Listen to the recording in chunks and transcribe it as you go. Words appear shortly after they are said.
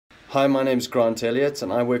Hi, my name's Grant Elliott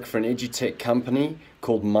and I work for an edutech company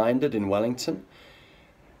called Minded in Wellington.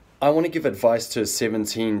 I want to give advice to a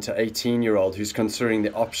 17 to 18-year-old who's considering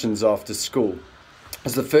the options after school.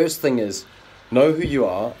 As the first thing is, know who you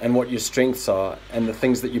are and what your strengths are and the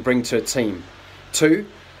things that you bring to a team. 2,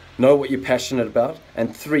 know what you're passionate about.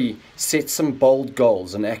 And 3, set some bold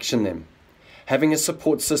goals and action them. Having a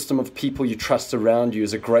support system of people you trust around you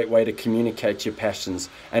is a great way to communicate your passions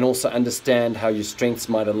and also understand how your strengths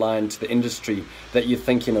might align to the industry that you're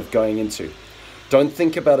thinking of going into. Don't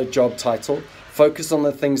think about a job title, focus on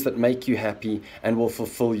the things that make you happy and will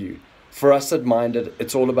fulfill you. For us at Minded,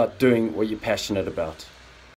 it's all about doing what you're passionate about.